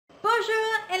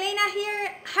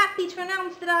happy to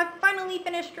announce that I've finally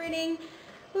finished reading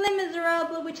Les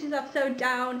Misérables, which is Upside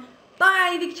Down,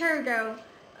 by Victor Hugo.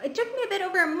 It took me a bit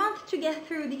over a month to get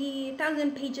through the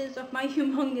 1,000 pages of my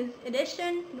humongous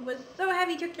edition. It was so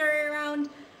heavy to carry around,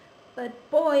 but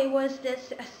boy was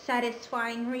this a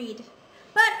satisfying read.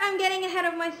 But I'm getting ahead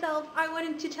of myself. I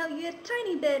wanted to tell you a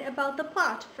tiny bit about the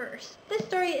plot first. This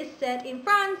story is set in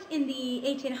France in the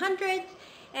 1800s,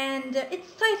 and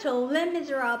its title, Les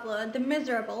Misérables, The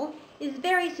Miserable, is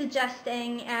very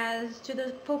suggesting as to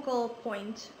the focal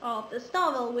point of this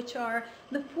novel, which are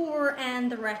the poor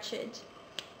and the wretched.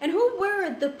 And who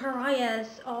were the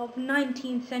pariahs of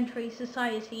 19th century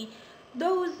society?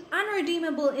 Those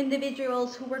unredeemable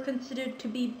individuals who were considered to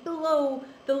be below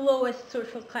the lowest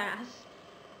social class.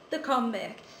 The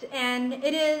convicts. And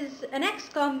it is an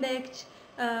ex-convict,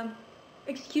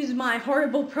 excuse my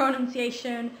horrible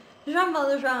pronunciation, Jean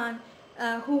Valjean,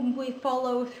 whom we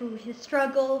follow through his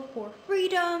struggle for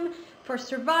freedom, for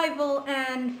survival,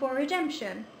 and for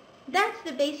redemption. That's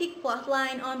the basic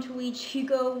plotline onto which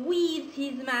Hugo weaves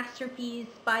his masterpiece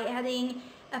by adding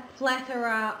a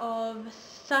plethora of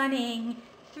stunning,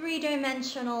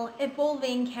 three-dimensional,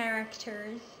 evolving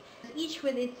characters, each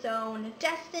with its own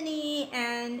destiny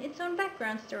and its own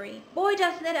background story. Boy,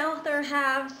 does that author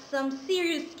have some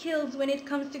serious skills when it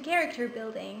comes to character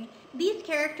building. These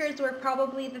characters were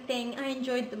probably the thing I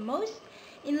enjoyed the most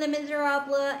in Les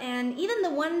Misérables, and even the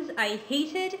ones I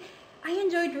hated, I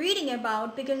enjoyed reading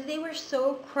about because they were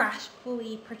so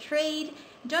craftfully portrayed.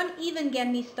 Don't even get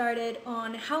me started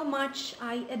on how much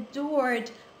I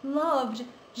adored, loved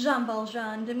Jean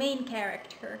Valjean, the main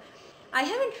character. I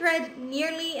haven't read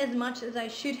nearly as much as I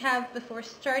should have before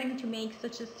starting to make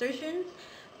such assertions,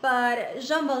 but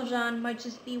Jean Valjean might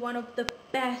just be one of the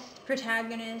best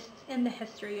protagonists in the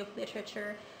history of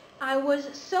literature. I was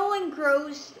so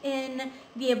engrossed in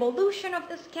the evolution of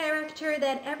this character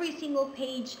that every single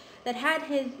page that had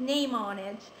his name on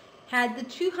it had the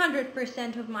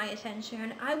 200% of my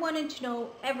attention. I wanted to know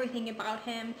everything about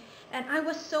him, and I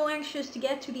was so anxious to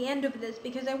get to the end of this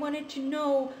because I wanted to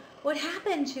know what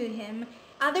happened to him.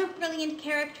 Other brilliant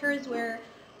characters were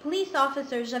police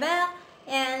officer Javert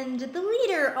and the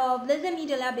leader of Les Amis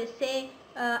de l'ABC,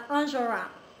 Enjolras.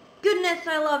 Goodness,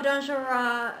 I loved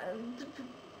Enjolras.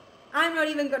 I'm not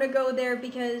even gonna go there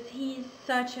because he's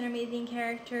such an amazing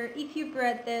character. If you've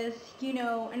read this, you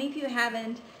know, and if you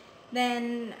haven't,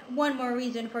 then one more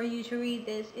reason for you to read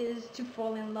this is to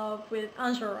fall in love with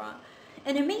Enjolras.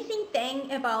 An amazing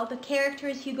thing about the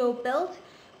characters Hugo built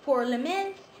for Les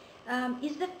Mis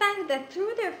is the fact that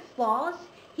through their flaws,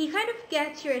 he kind of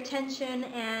gets your attention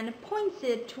and points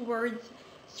it towards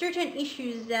certain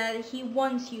issues that he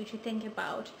wants you to think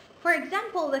about. For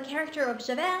example, the character of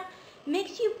Javert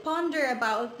makes you ponder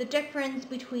about the difference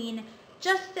between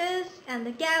justice and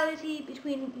legality,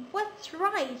 between what's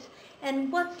right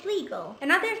and what's legal.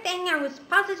 Another thing I was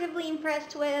positively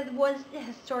impressed with was the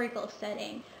historical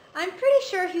setting. I'm pretty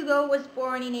sure Hugo was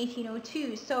born in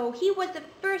 1802, so he was a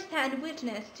first-hand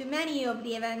witness to many of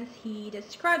the events he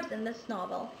describes in this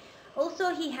novel.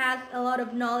 Also, he has a lot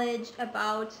of knowledge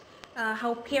about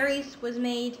how Paris was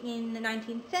made in the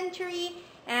 19th century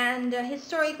and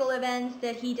historical events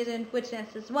that he didn't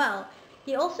witness as well.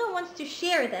 He also wants to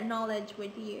share that knowledge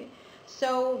with you.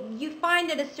 So you find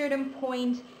at a certain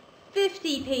point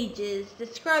 50 pages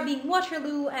describing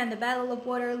Waterloo and the Battle of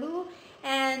Waterloo,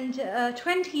 and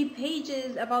 20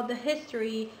 pages about the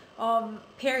history of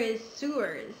Paris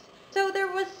sewers. So there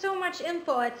was so much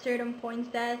info at certain points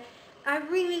that I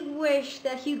really wish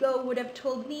that Hugo would have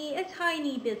told me a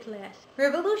tiny bit less.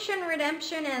 Revolution,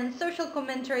 redemption, and social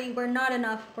commentary were not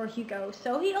enough for Hugo,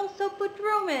 so he also put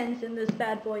romance in this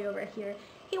bad boy over here.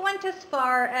 He went as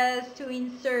far as to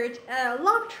insert a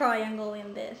love triangle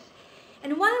in this.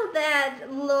 And while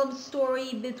that love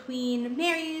story between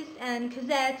Marius and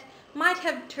Cosette might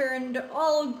have turned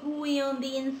all gooey on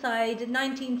the inside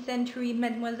 19th century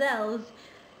mademoiselles,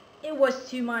 it was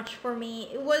too much for me.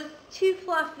 It was too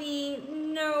fluffy.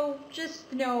 No,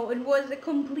 just no. It was a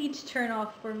complete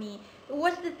turn-off for me. It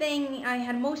was the thing I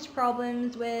had most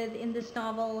problems with in this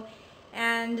novel,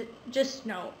 and just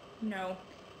no.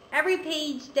 Every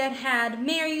page that had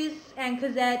Marius and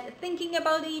Cosette thinking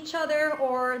about each other,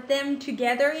 or them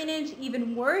together in it,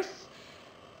 even worse,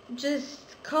 just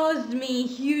caused me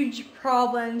huge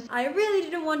problems. I really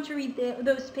didn't want to read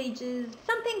those pages.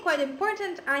 Something quite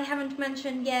important I haven't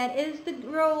mentioned yet is the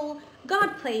role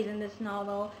God plays in this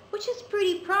novel, which is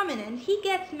pretty prominent. He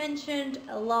gets mentioned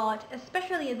a lot,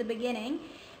 especially at the beginning,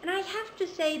 and I have to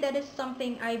say that is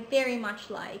something I very much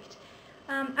liked.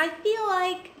 I feel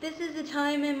like this is a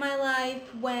time in my life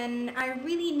when I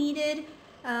really needed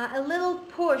a little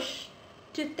push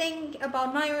to think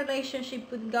about my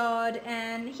relationship with God,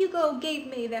 and Hugo gave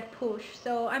me that push,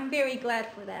 so I'm very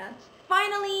glad for that.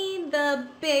 Finally, the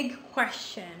big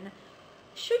question.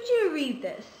 Should you read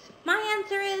this? My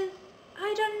answer is,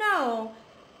 I don't know.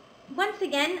 Once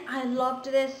again, I loved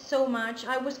this so much.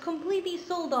 I was completely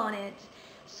sold on it.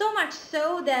 So much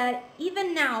so that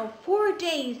even now, 4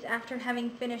 days after having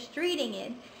finished reading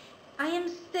it, I am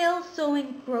still so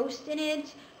engrossed in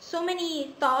it. So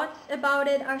many thoughts about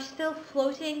it are still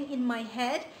floating in my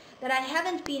head that I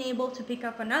haven't been able to pick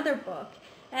up another book.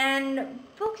 And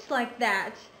books like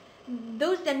that,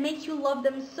 those that make you love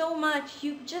them so much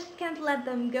you just can't let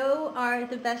them go, are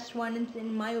the best ones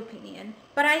in my opinion.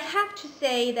 But I have to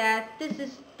say that this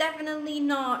is definitely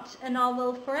not a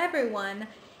novel for everyone.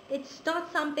 It's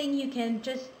not something you can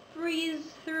just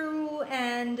breeze through,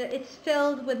 and it's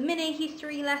filled with mini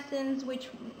history lessons which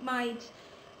might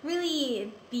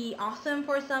really be awesome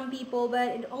for some people, but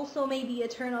it also may be a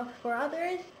turn-off for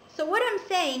others. So what I'm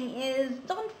saying is,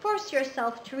 don't force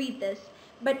yourself to read this.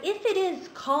 But if it is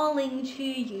calling to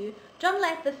you, don't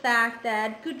let the fact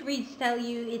that Goodreads tell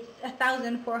you it's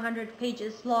 1,400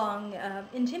 pages long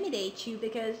intimidate you,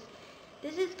 because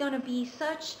this is gonna be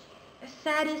such a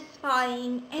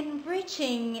satisfying,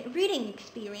 enriching reading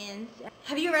experience.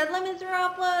 Have you read Les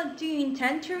Misérables? Do you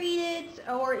intend to read it?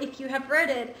 Or if you have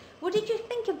read it, what did you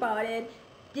think about it?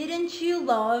 Didn't you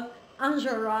love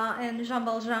Enjolras and Jean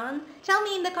Valjean? Tell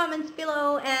me in the comments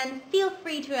below, and feel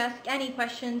free to ask any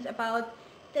questions about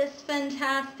this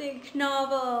fantastic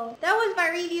novel. That was my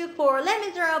review for Les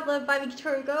Misérables by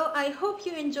Victor Hugo. I hope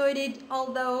you enjoyed it,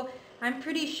 although I'm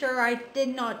pretty sure I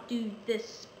did not do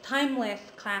this timeless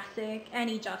classic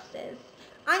any justice.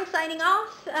 I'm signing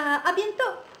off. À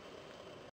bientôt!